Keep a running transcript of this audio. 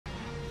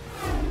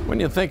When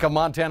you think of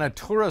Montana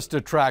tourist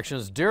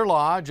attractions, Deer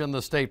Lodge and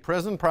the state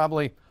prison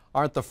probably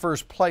aren't the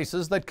first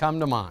places that come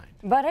to mind.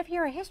 But if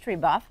you're a history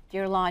buff,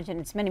 Deer Lodge and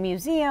its many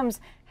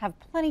museums have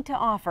plenty to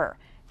offer.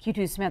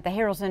 Q2's Samantha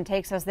Harrelson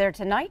takes us there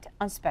tonight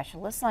on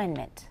special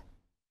assignment.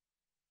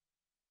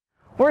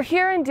 We're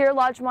here in Deer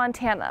Lodge,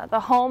 Montana,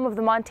 the home of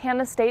the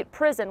Montana State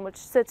Prison, which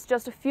sits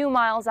just a few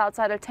miles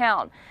outside of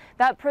town.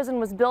 That prison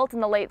was built in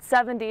the late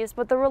 70s,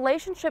 but the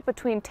relationship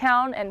between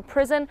town and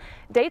prison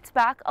dates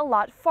back a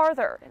lot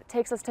farther. It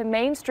takes us to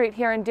Main Street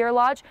here in Deer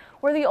Lodge,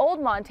 where the old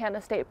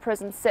Montana State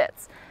Prison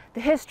sits.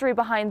 The history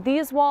behind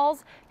these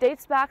walls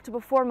dates back to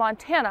before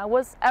Montana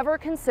was ever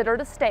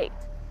considered a state.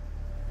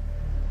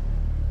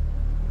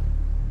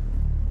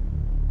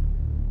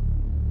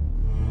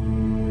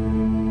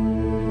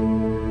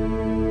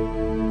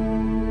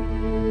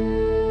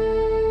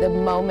 The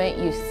moment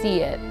you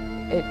see it,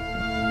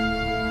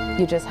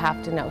 you just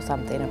have to know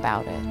something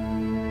about it.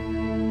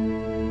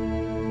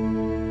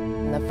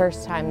 And the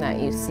first time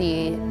that you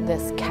see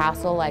this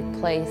castle-like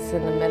place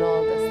in the middle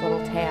of this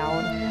little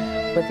town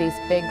with these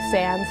big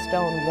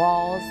sandstone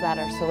walls that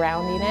are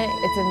surrounding it,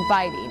 it's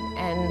inviting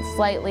and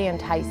slightly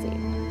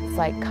enticing. It's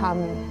like, come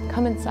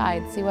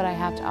inside, see what I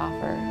have to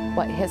offer,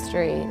 what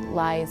history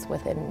lies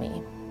within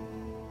me.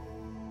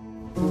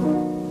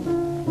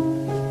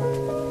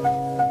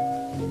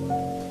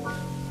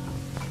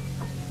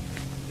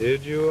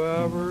 Did you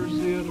ever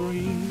see a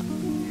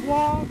dream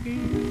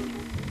walking?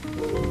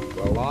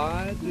 Well,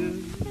 I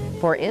did.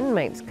 For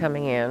inmates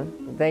coming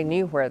in, they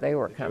knew where they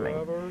were coming.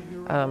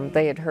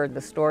 They had heard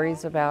the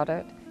stories about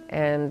it,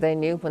 and they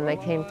knew when they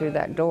came through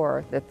that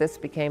door that this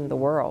became the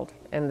world,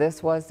 and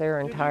this was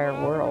their entire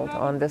world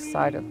on this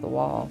side of the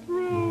wall.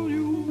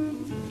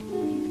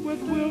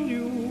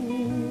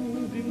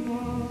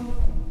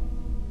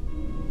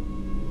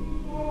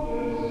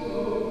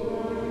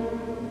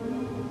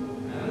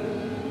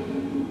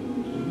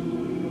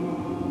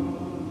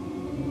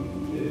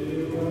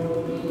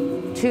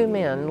 2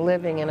 men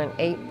living in an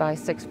 8 by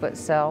 6 foot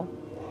cell.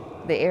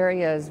 The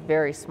area is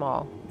very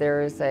small.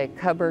 There is a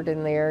cupboard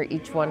in there.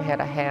 Each one had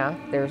a half.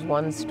 There's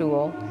 1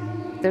 stool.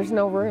 There's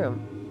no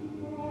room.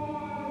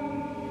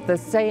 The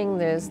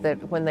saying is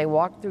that when they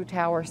walked through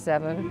Tower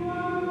 7,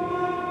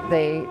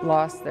 they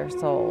lost their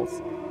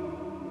souls.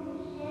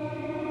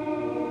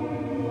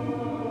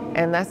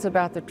 And that's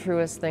about the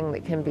truest thing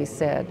that can be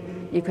said.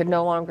 You could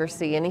no longer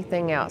see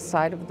anything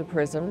outside of the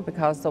prison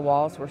because the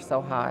walls were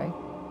so high.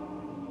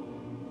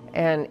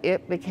 And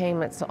it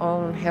became its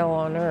own hell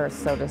on earth,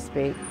 so to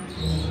speak.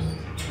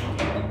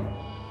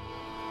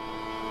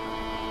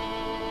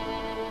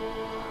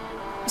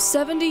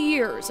 "70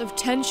 years of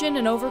tension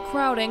and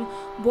overcrowding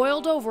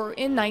boiled over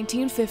in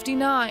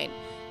 1959.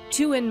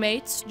 2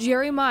 inmates,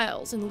 Jerry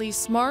Miles and Lee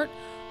Smart,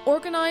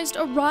 organized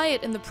a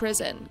riot in the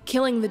prison,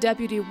 killing the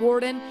deputy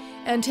warden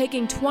and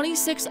taking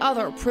 26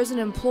 other prison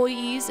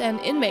employees and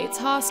inmates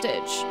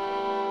hostage.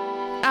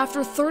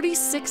 After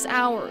 36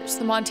 hours,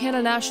 the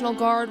Montana National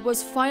Guard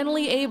was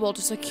finally able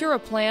to secure a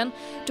plan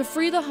to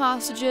free the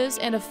hostages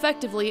and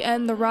effectively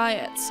end the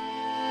riots.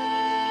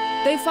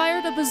 They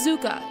fired a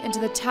bazooka into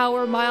the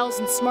tower Miles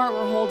and Smart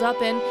were holed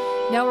up in,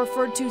 now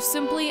referred to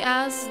simply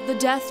as the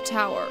Death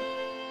Tower.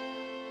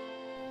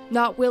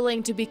 Not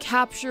willing to be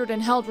captured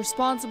and held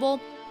responsible,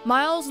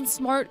 Miles and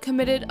Smart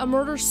committed a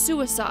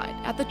murder-suicide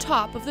at the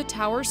top of the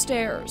tower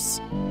stairs.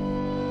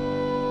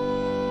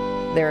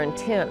 Their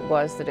intent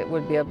was that it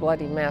would be a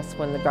bloody mess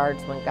when the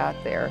guardsmen got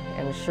there,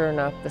 and sure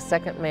enough, the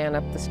second man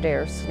up the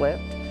stairs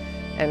slipped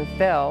and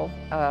fell.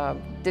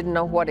 Didn't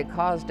know what had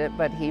caused it,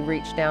 but he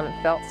reached down and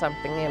felt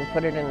something and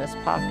put it in his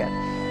pocket.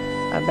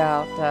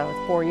 About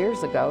 4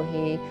 years ago,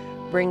 he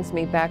brings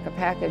me back a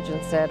package and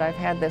said, "I've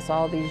had this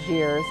all these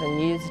years and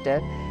used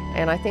it,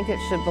 and I think it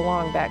should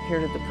belong back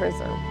here to the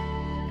prison."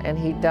 And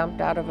he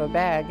dumped out of a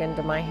bag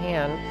into my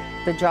hand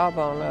the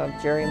jawbone of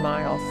Jerry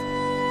Miles.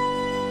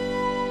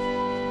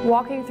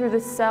 Walking through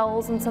the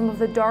cells and some of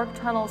the dark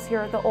tunnels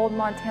here at the old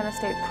Montana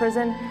State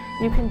Prison,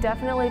 you can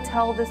definitely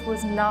tell this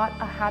was not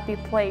a happy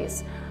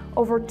place.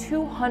 Over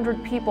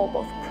 200 people,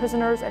 both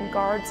prisoners and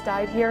guards,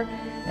 died here,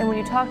 and when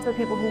you talk to the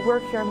people who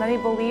work here, many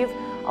believe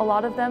a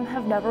lot of them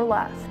have never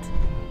left.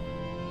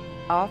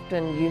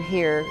 Often you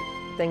hear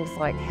things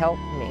like "help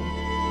me"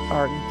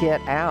 or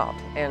 "get out,"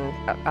 and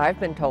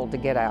I've been told to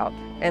get out,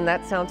 and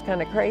that sounds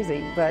kind of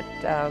crazy, but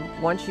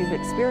once you've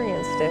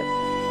experienced it,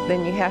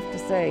 then you have to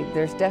say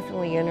there's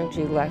definitely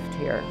energy left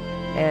here,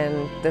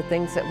 and the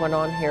things that went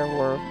on here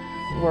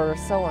were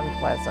so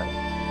unpleasant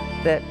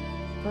that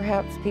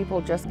perhaps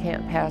people just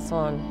can't pass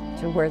on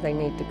to where they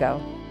need to go.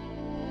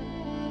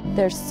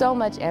 There's so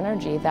much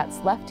energy that's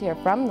left here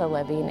from the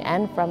living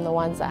and from the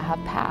ones that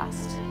have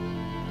passed.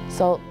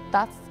 So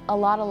that's a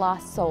lot of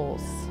lost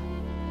souls.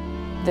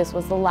 This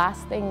was the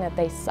last thing that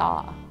they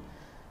saw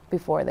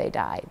before they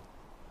died.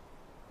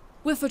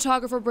 With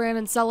photographer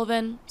Brandon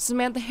Sullivan,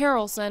 Samantha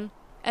Harrelson,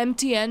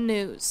 MTN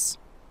News.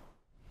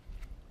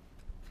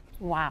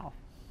 Wow.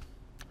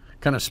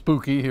 kind of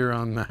spooky here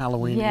on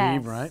Halloween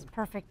Eve, right?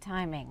 Perfect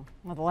timing.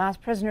 Well, the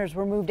last prisoners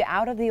were moved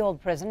out of the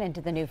old prison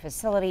into the new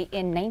facility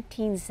in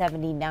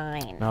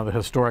 1979. Now, the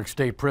historic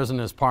state prison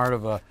is part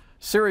of a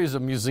series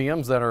of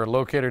museums that are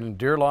located in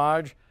Deer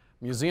Lodge,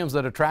 museums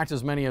that attract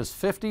as many as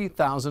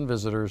 50,000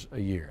 visitors a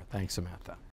year. Thanks, Samantha.